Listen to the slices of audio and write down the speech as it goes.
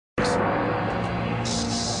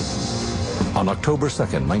On October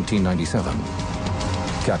 2nd, 1997,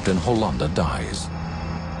 Captain Hollanda dies.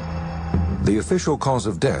 The official cause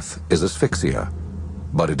of death is asphyxia,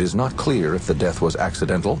 but it is not clear if the death was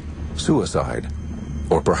accidental, suicide,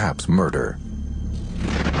 or perhaps murder.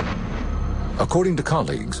 According to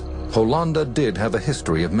colleagues, Hollanda did have a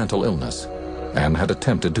history of mental illness and had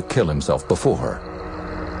attempted to kill himself before.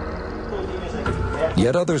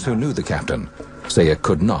 Yet others who knew the captain say it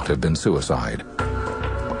could not have been suicide.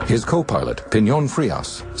 His co-pilot, Pinon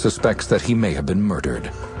Frias, suspects that he may have been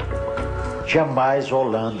murdered.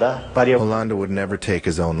 Hollanda would never take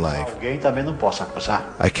his own life.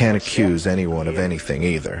 I can't accuse anyone of anything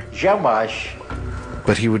either.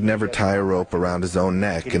 But he would never tie a rope around his own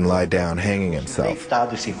neck and lie down hanging himself.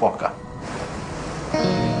 But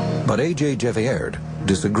A.J. Gevierd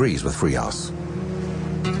disagrees with Frias.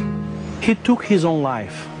 He took his own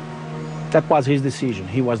life. That was his decision.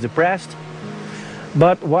 He was depressed.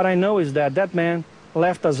 But what I know is that that man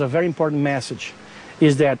left us a very important message,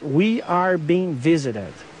 is that we are being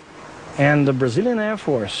visited. And the Brazilian Air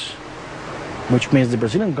Force, which means the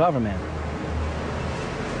Brazilian government,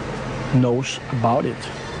 knows about it.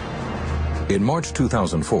 In March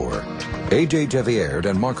 2004, A.J. Gevierd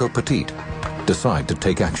and Marco Petit decide to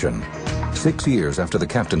take action. 6 years after the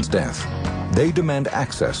captain's death, they demand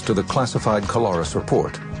access to the classified Colares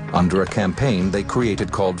report under a campaign they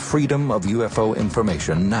created called Freedom of UFO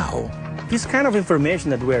Information Now. This kind of information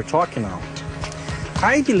that we're talking about,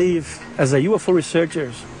 I believe as a UFO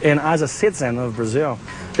researcher and as a citizen of Brazil,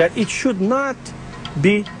 that it should not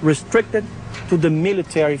be restricted to the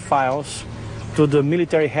military files, to the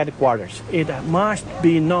military headquarters. It must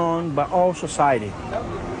be known by all society.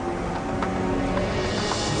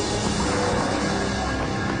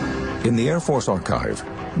 In the Air Force archive,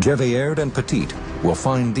 Gevierd and Petit will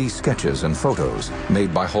find these sketches and photos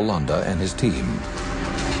made by Hollanda and his team.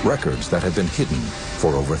 Records that have been hidden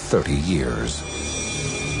for over 30 years.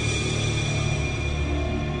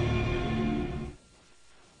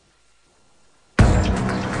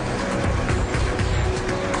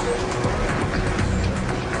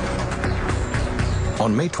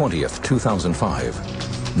 On May 20th,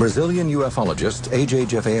 2005, Brazilian ufologists A.J.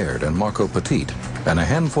 Gevierd and Marco Petit and a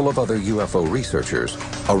handful of other UFO researchers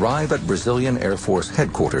arrive at Brazilian Air Force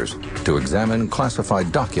headquarters to examine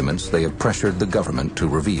classified documents they have pressured the government to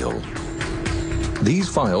reveal. These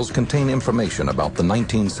files contain information about the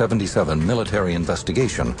 1977 military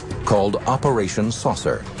investigation called Operation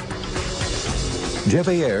Saucer.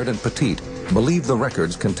 Gevierd and Petit believe the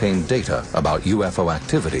records contain data about UFO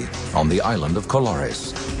activity on the island of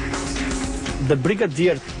Colares. The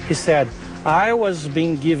brigadier, he said, I was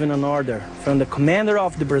being given an order from the commander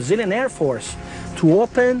of the Brazilian Air Force to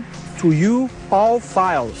open to you all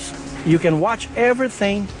files. You can watch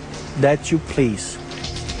everything that you please.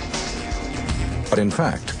 But in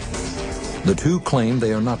fact, the two claim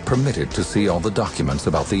they are not permitted to see all the documents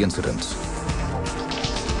about the incidents.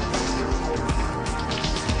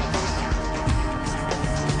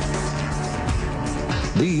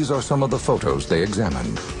 These are some of the photos they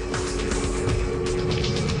examined.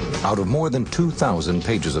 Out of more than 2,000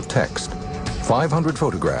 pages of text, 500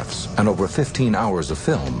 photographs, and over 15 hours of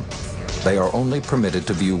film, they are only permitted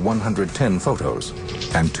to view 110 photos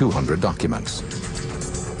and 200 documents.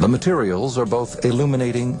 The materials are both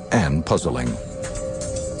illuminating and puzzling.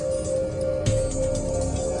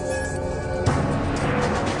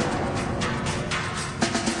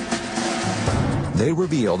 They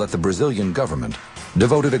reveal that the Brazilian government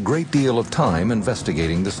devoted a great deal of time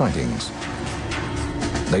investigating the sightings.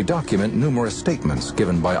 They document numerous statements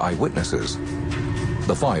given by eyewitnesses.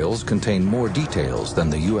 The files contain more details than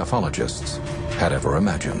the ufologists had ever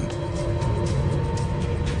imagined.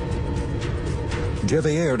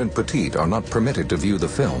 Gevierd and Petit are not permitted to view the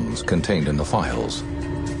films contained in the files,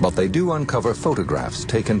 but they do uncover photographs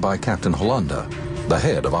taken by Captain Hollanda, the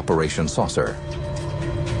head of Operation Saucer.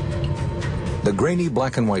 The grainy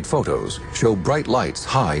black and white photos show bright lights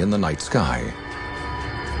high in the night sky.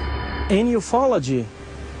 In ufology,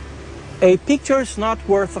 a picture is not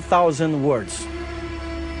worth 1,000 words.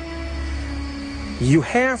 You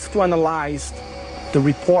have to analyze the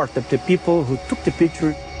report of the people who took the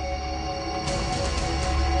picture.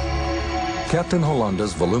 Captain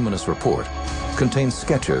Hollanda's voluminous report contains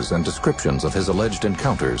sketches and descriptions of his alleged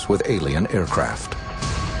encounters with alien aircraft.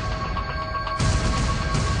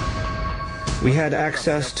 We had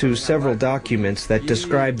access to several documents that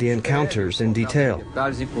describe the encounters in detail,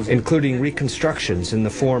 including reconstructions in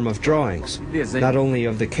the form of drawings, not only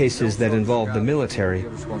of the cases that involved the military,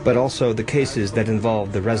 but also the cases that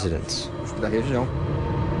involved the residents.